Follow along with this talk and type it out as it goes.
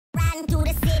riding through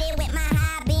the city with my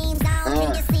high beams on.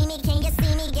 Can you see me? Can you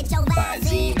see me? Get your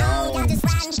visine on. I'm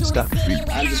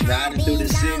just riding through the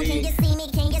city.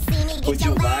 Put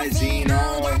your visine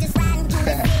on.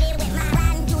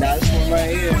 Now this one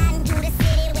right here,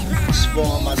 it's for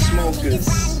all my smokers.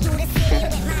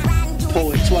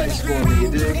 Pull it twice for me,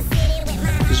 you dig?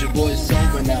 Cause your boy's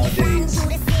sober nowadays.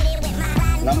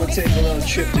 And I'm gonna take a little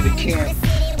trip to the camp.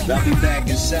 I'll be back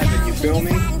in 7, you feel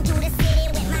me?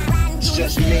 It's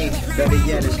just me, better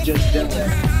yet, it's just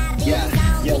Dyllon.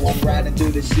 Yeah, yo, I'm riding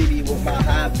through the city with my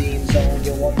high beams on.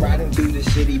 Yo, I'm riding through the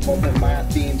city bumping my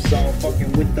theme song.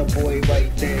 Fucking with the boy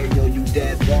right there, yo, you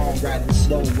dead wrong. Riding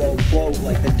slow, roll, flow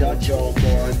like the Dutch all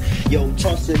gone. Yo,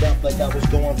 toss it up like I was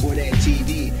going for that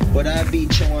TV. But I be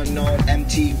chillin' on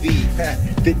MTV.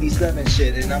 57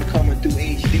 shit, and I'm coming through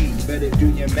HD. Better do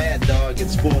your math, dog,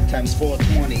 it's 4 times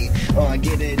 420.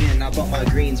 Get it in, I bought my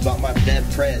greens, bought my dead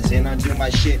prez. And I do my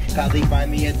shit, probably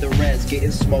find me at the res.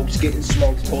 Getting smokes,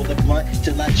 pull the blunt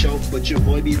till I choke. But your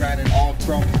boy be riding all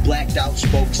chrome, blacked out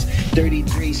spokes.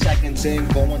 33 seconds in,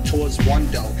 going towards one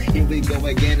though. Here we go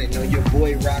again, and know your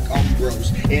boy rock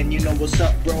umbros. And you know what's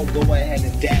up, bro, go ahead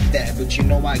and dap that. But you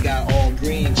know I got all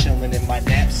green chilling in my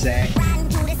knapsack.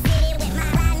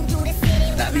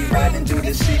 I be riding through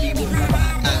the city with my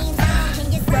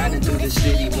riding through the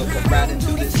city, riding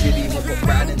through the city,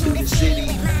 riding through the city.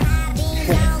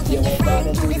 Yo, I'm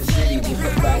riding through the city,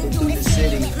 riding through the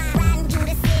city.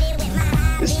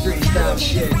 This freestyle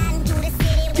shit.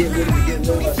 Get with it, get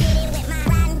lost.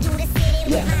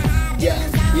 Yeah,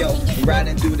 yo,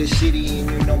 riding through the city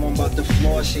and you know I'm about to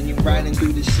floss. And you riding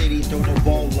through the city, throw the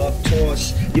ball up,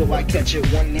 toss. Yo, I catch it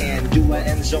one hand, do an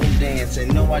end zone dance.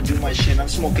 And know I do my shit, I'm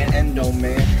smoking endo,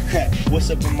 man.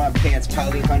 What's up in my pants?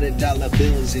 Probably $100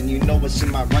 bills. And you know what's in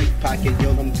my right pocket,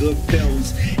 yo, them good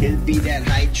pills. It'd be that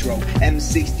hydro,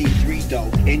 M63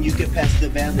 though. And you can pass the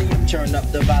Valium, turn up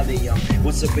the volume.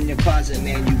 What's up in your closet,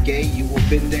 man? You gay? You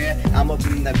up in there? I'm up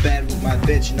in the bed with my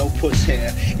bitch, no puss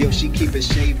hair. Yo, she keep it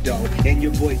shaved though, and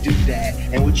your boy do that.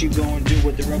 And what you gonna do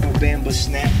with the rubber band but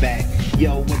snapback?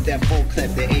 Yo, with that full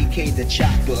clip, the AK, the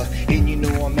chopper. And you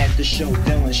know I'm at the show,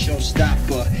 Dyllon,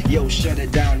 showstopper. Yo, shut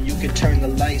it down, you can turn the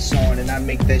lights on. And I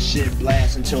make that shit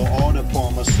blast until all the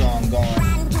Palmer song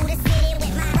gone.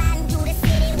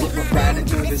 Riding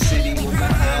through the city with my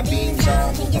high beams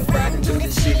on. Riding through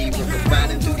the city,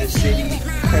 riding through the city.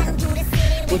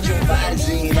 Put your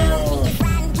visine on.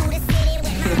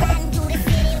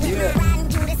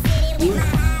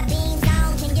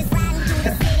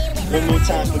 One more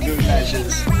time for good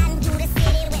measures.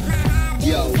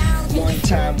 Yo, one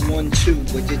time, 1, 2,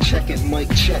 with your check it, mic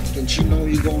check. And you know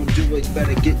you gon' do it,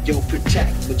 better get your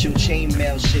protect. With your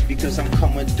chainmail shit, because I'm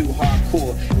coming through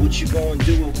hardcore. What you gon'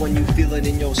 do it when you feel it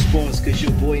in your sports? Cause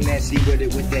your boy nasty with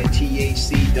it with that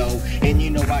THC though. And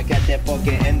you know I got that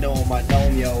fucking endo on my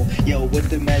dome, yo. Yo, what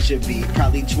the measure be?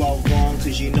 Probably 12 long,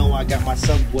 cause you know I got my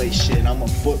subway shit, I'm a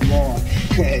foot long.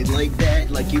 Like that,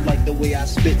 like you like the way I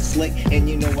spit slick. And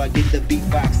you know I get the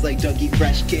beatbox like Dougie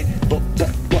Fresh Kid. But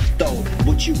though,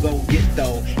 what you go get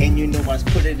though? And you know I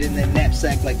put it in the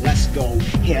knapsack like let's go.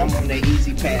 Yeah, I'm on the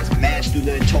easy pass, mash through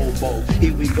the tobo.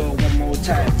 Here we go one more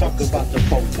time, talk about the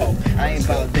popo. I ain't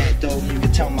about that though, you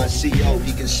can tell my CO.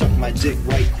 He can suck my dick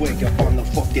right quick up on the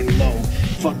fucking low.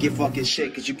 Fuck your fucking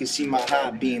shit, cause you can see my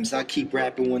high beams. I keep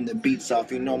rapping when the beat's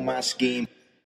off, you know my scheme.